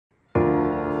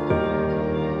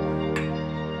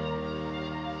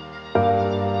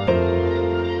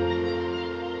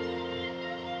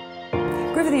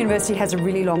University has a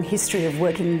really long history of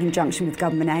working in conjunction with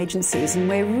government agencies, and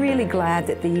we're really glad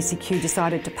that the ECQ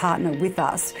decided to partner with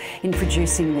us in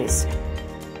producing this.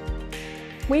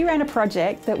 We ran a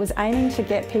project that was aiming to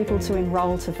get people to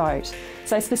enrol to vote.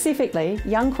 So specifically,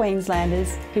 young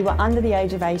Queenslanders who were under the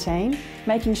age of 18,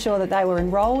 making sure that they were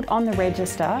enrolled on the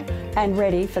register and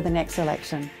ready for the next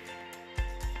election.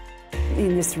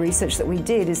 In this research that we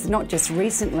did is not just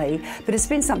recently, but it's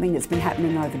been something that's been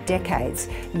happening over decades.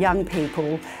 Young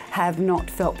people have not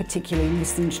felt particularly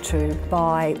listened to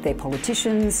by their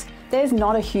politicians. There's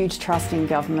not a huge trust in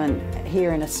government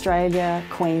here in Australia,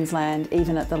 Queensland,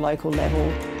 even at the local level.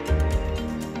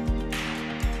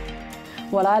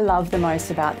 What I love the most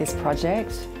about this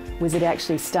project was it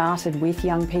actually started with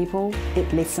young people,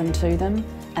 it listened to them,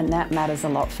 and that matters a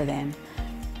lot for them.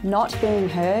 Not being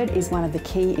heard is one of the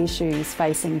key issues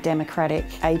facing democratic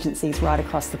agencies right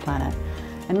across the planet.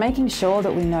 And making sure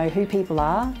that we know who people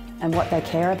are and what they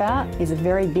care about is a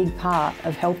very big part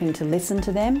of helping to listen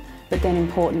to them, but then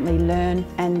importantly learn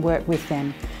and work with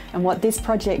them. And what this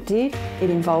project did,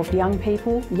 it involved young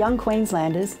people, young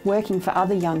Queenslanders, working for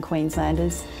other young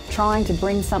Queenslanders, trying to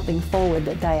bring something forward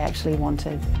that they actually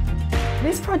wanted.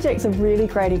 This project's a really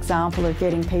great example of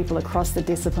getting people across the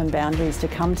discipline boundaries to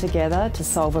come together to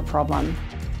solve a problem.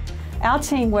 Our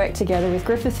team worked together with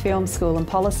Griffith Film School and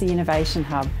Policy Innovation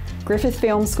Hub. Griffith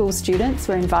Film School students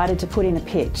were invited to put in a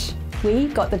pitch. We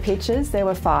got the pitches, there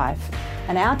were 5,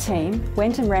 and our team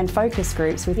went and ran focus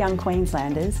groups with young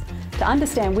Queenslanders to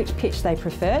understand which pitch they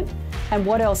preferred and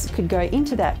what else could go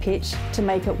into that pitch to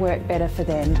make it work better for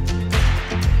them.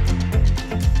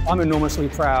 I'm enormously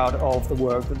proud of the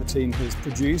work that the team has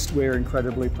produced. We're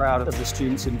incredibly proud of the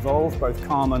students involved, both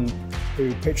Carmen,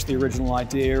 who pitched the original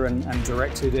idea and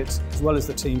directed it, as well as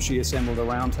the team she assembled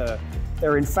around her.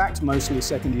 They're in fact mostly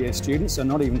second year students, so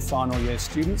not even final year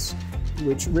students,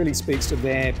 which really speaks to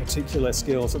their particular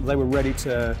skills. That they were ready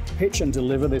to pitch and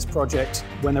deliver this project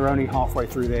when they're only halfway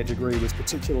through their degree was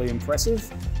particularly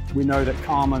impressive. We know that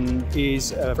Carmen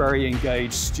is a very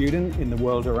engaged student in the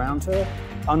world around her,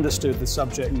 understood the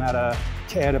subject matter,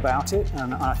 cared about it,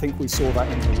 and I think we saw that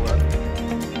in her work.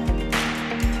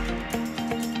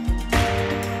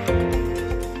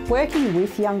 Working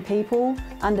with young people,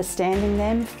 understanding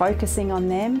them, focusing on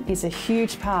them is a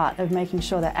huge part of making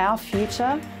sure that our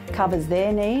future covers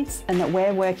their needs and that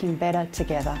we're working better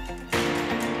together.